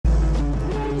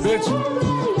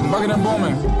bitch. Bucket and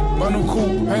booming. Bundle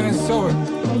cool, painted silver.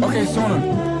 Okay, sooner.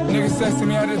 Niggas texting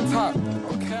me at the top.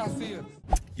 Okay, I see you.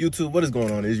 YouTube, what is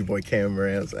going on? It's your boy Cam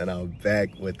Rams, and I'm back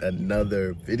with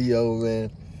another video,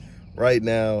 man. Right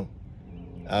now,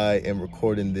 I am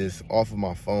recording this off of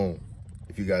my phone,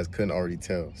 if you guys couldn't already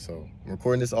tell. So I'm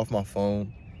recording this off my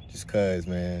phone just cause,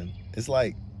 man, it's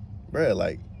like, bruh,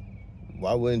 like,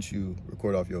 why wouldn't you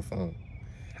record off your phone?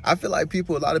 I feel like a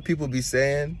lot of people be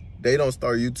saying they don't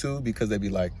start YouTube because they be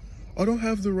like, I don't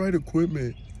have the right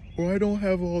equipment, or I don't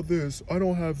have all this, I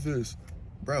don't have this.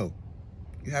 Bro,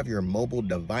 you have your mobile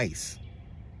device.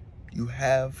 You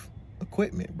have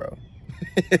equipment, bro.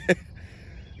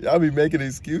 Y'all be making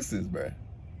excuses, bro.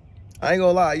 I ain't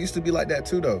gonna lie, I used to be like that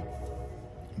too, though.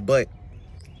 But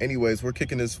anyways, we're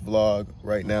kicking this vlog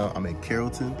right now. I'm in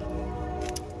Carrollton.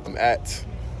 I'm at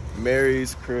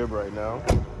Mary's crib right now.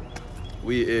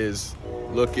 We is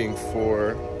looking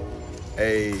for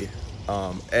a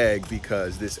egg,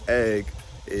 because this egg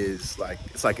is like,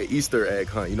 it's like an Easter egg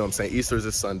hunt. You know what I'm saying? Easter is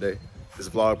a Sunday. This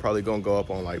vlog probably gonna go up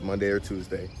on like Monday or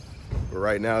Tuesday. But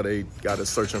right now they got us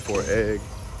searching for an egg.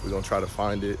 We're gonna try to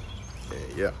find it,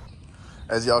 and yeah.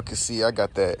 As y'all can see, I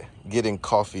got that getting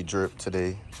coffee drip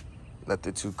today.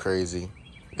 Nothing too crazy.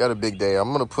 Got a big day.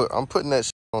 I'm putting that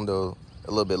shit on though a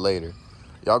little bit later.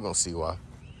 Y'all gonna see why.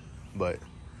 But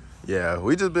yeah,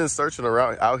 we just been searching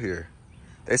around out here.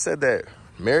 They said that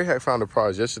Mary had found a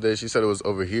prize yesterday. She said it was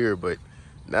over here, but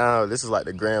now this is like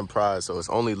the grand prize. So it's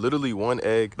only literally one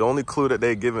egg. The only clue that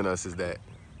they've given us is that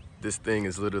this thing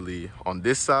is literally on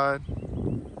this side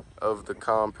of the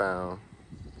compound.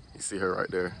 You see her right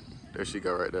there. There she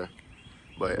go right there.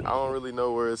 But I don't really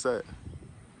know where it's at.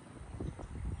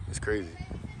 It's crazy.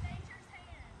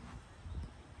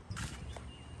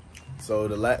 So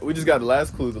we just got the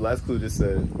last clue. The last clue just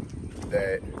said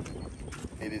that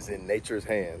it is in nature's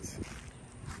hands.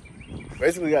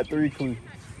 Basically got 3 clues.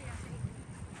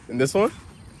 And this one?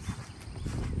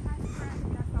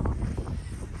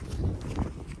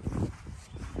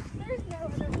 There's no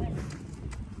other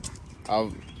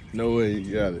way. No way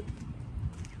you got it.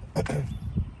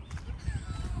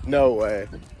 No way.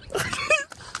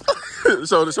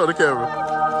 show the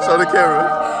camera. Show the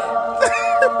camera.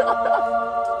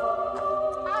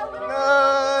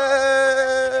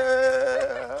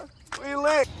 We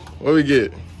lit. What we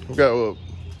get? We got, well,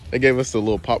 they gave us a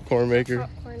little popcorn maker.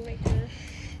 Popcorn maker.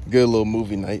 Good little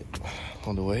movie night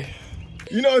on the way.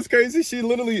 You know what's crazy? She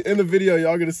literally, in the video,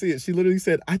 y'all gonna see it, she literally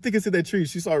said, I think it's in that tree.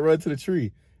 She saw it run to the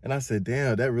tree. And I said,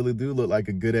 damn, that really do look like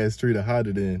a good ass tree to hide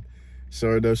it in.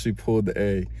 Sure enough, she pulled the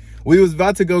egg. We was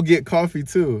about to go get coffee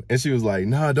too. And she was like,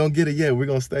 nah, don't get it yet. We're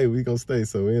gonna stay,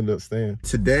 So we ended up staying.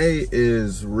 Today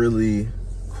is really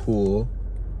cool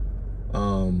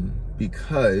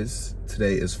because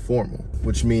today is formal,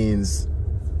 which means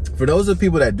for those of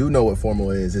people that do know what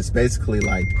formal is, it's basically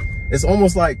like, it's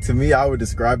almost like, to me, I would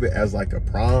describe it as like a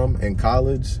prom in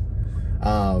college. You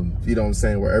know what I'm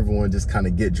saying? Where everyone just kind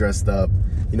of get dressed up,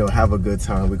 you know, have a good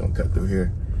time. We're gonna cut through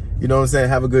here. You know what I'm saying?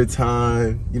 Have a good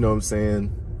time. You know what I'm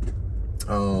saying?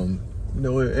 You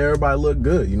know, everybody look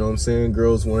good. You know what I'm saying?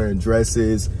 Girls wearing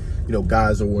dresses, you know,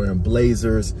 guys are wearing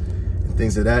blazers and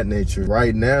things of that nature.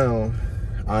 Right now,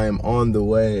 I am on the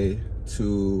way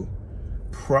to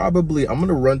probably, I'm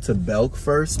gonna run to Belk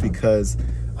first because,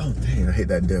 oh dang, I hate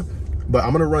that dip. But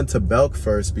I'm gonna run to Belk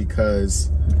first because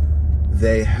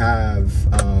they have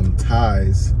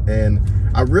ties, and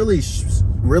I really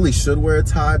should wear a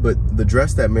tie, but the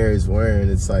dress that Mary's wearing,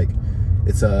 it's like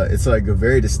a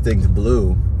very distinct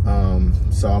blue.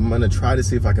 So I'm gonna try to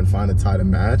see if I can find a tie to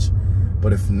match,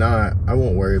 but if not, I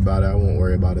won't worry about it. I won't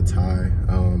worry about a tie.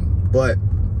 But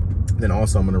then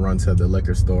also I'm gonna run to the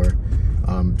liquor store,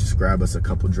 just grab us a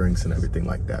couple drinks and everything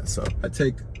like that. So I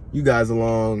take you guys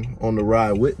along on the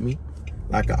ride with me,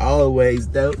 like I always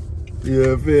do.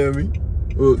 You feel me?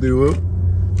 Whoop-de-whoop.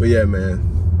 But yeah,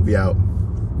 man, we out.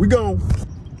 We gone.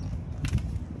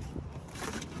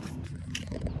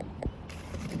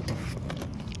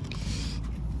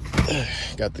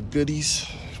 Got the goodies.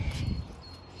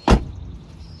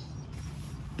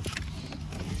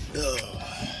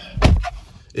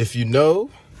 If you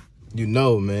know, you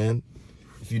know, man.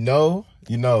 If you know,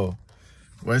 you know.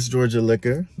 West Georgia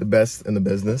liquor, the best in the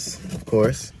business, of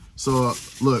course. So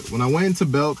look, when I went into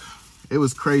Belk, it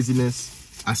was craziness.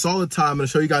 I saw the tie. I'm gonna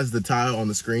show you guys the tie on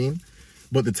the screen,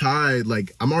 but the tie,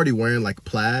 like, I'm already wearing like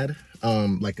plaid,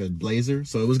 like a blazer,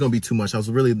 so it was gonna be too much. I was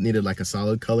really needed like a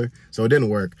solid color, so it didn't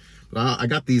work. But I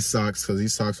got these socks because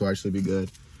these socks will actually be good.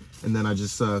 And then I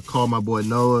just called my boy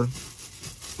Noah,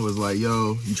 who was like,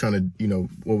 yo, you trying to, you know,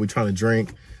 what we trying to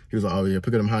drink? He was like, oh yeah,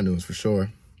 pick up them hot noons for sure.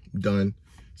 Done.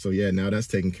 So yeah, now that's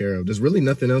taken care of. There's really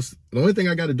nothing else. The only thing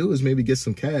I got to do is maybe get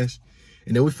some cash,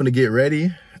 and then we're finna get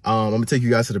ready. I'm gonna take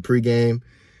you guys to the pregame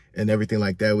and everything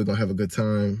like that. We're gonna have a good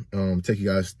time. Take you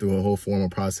guys through a whole formal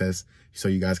process so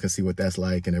you guys can see what that's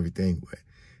like and everything. But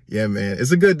yeah, man,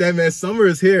 it's a good day, man. Summer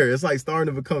is here. It's like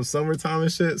starting to become summertime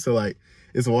and shit. So like,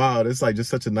 it's wild. It's like just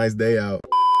such a nice day out.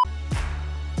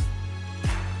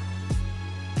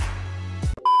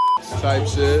 Type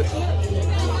shit.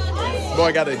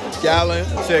 Boy got a gallon.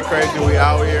 Shit crazy. We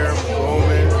out here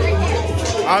booming.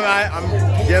 I'm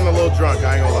getting a little drunk.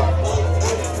 I ain't gonna lie.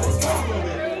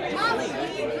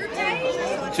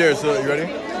 Cheers. So you ready?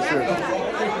 Cheers.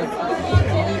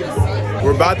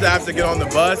 We're about to have to get on the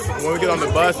bus. When we get on the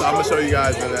bus, I'm gonna show you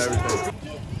guys and everything.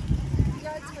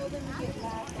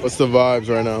 What's the vibes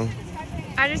right now?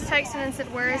 I just texted and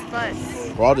said, where is bus?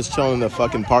 We're all just chilling in the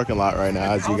fucking parking lot right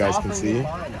now, as you guys can see.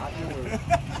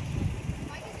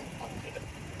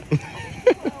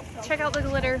 Check out the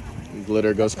glitter.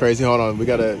 Glitter goes crazy. Hold on, we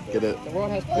gotta get it.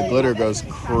 The glitter goes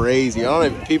crazy. I don't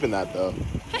even peeping that though.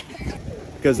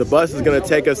 Because the bus is gonna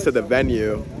take us to the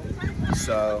venue.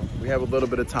 So we have a little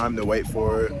bit of time to wait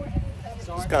for it.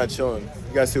 Just kind of chilling.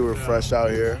 You guys see we're fresh out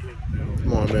here.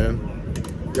 Come on, man.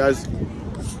 You guys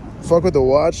fuck with the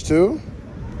watch too?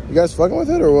 You guys fucking with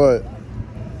it or what?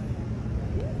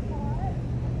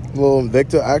 A little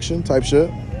Invicta action type shit.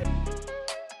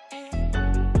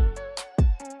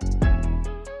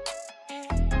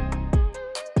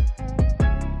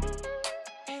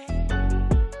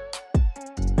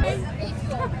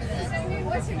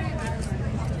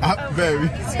 Baby,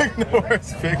 take the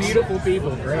worst picture. Beautiful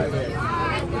people, great.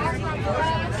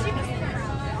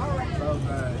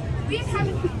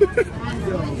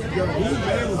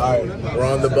 Alright, we're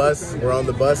on the bus. We're on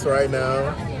the bus right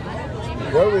now.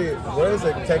 Where is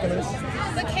it taking us?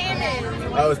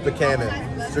 Buchanan. Oh, it's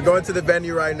Buchanan. So we're going to the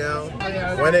venue right now.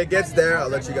 When it gets there, I'll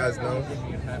let you guys know.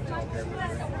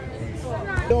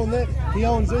 He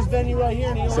owns this venue right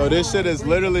here. And So this shit is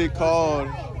literally called...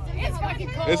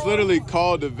 It's literally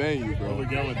called the venue, bro. We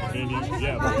go with the venue.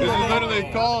 Yeah. This is literally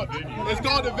called... It's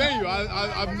called the venue.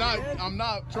 I'm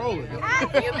not trolling.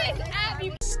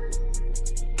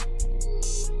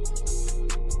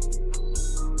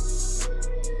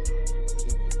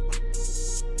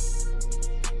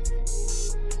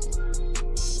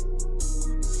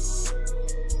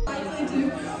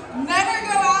 Never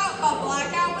go out, but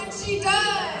black out when she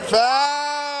does.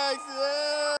 Facts,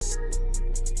 yeah.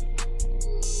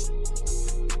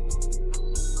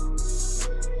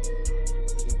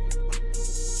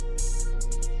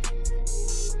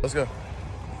 Let's go.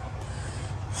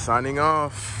 Signing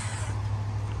off.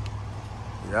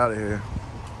 We out of here.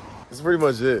 That's pretty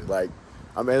much it. Like,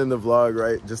 I'm ending the vlog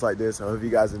right just like this. I hope you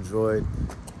guys enjoyed.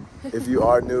 If you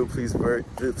are new, please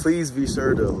be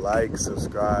sure to like,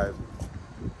 subscribe.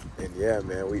 And yeah,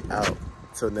 man, we out.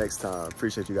 Till next time.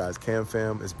 Appreciate you guys. Cam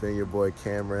fam, it's been your boy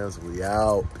Cam Rams. We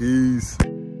out. Peace.